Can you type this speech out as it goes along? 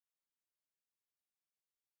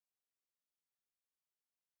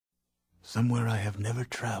somewhere I have never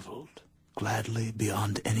traveled, gladly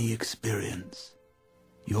beyond any experience.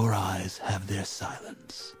 Your eyes have their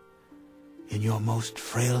silence. In your most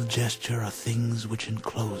frail gesture are things which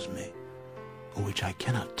enclose me, or which I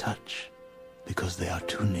cannot touch, because they are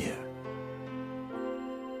too near.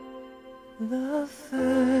 The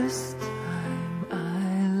first time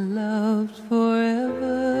I loved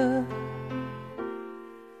forever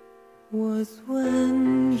was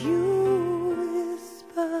when you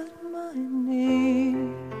whispered my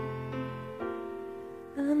name,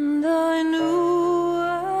 and I knew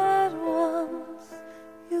at once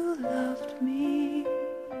you loved me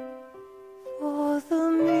for the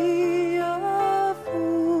me of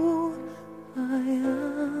who I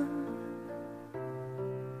am.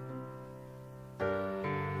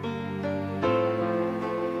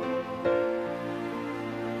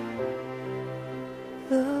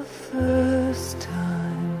 The first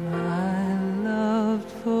time I loved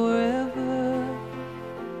forever,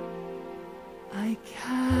 I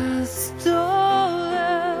cast all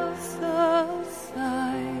else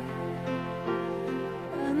aside,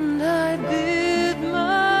 and I bid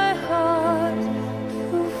my heart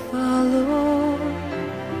to follow.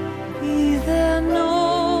 Be there no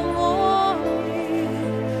more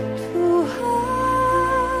need to hide.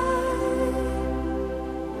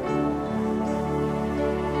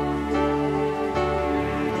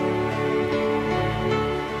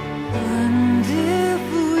 And if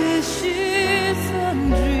wishes and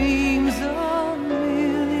dreams are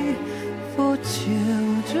merely for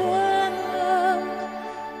children, and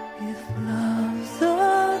if love's a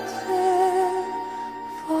tale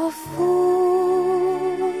for fools,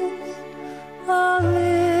 I'll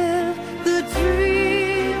live the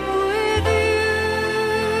dream with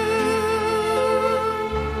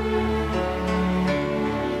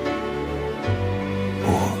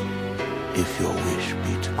Or, if your wish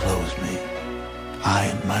be to close me, I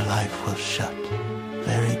and my life will shut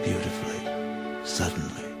very beautifully,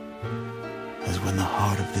 suddenly, as when the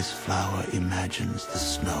heart of this flower imagines the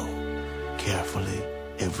snow carefully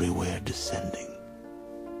everywhere descending.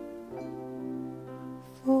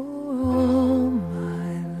 For all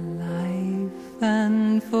my life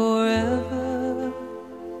and forever,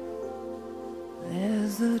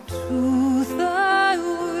 there's a truth I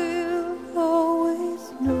will always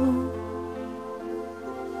know.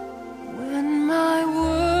 When my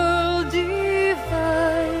world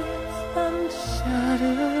divides and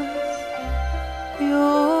shatters,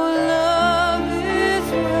 your love is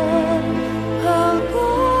where I'll go.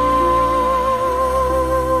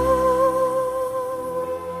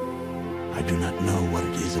 I do not know what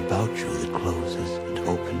it is about you that closes and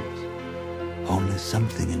opens. Only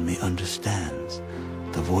something in me understands.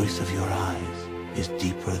 The voice of your eyes is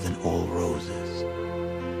deeper than all roses.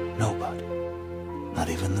 Nobody, not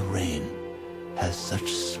even the rain, has such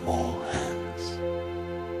small hands.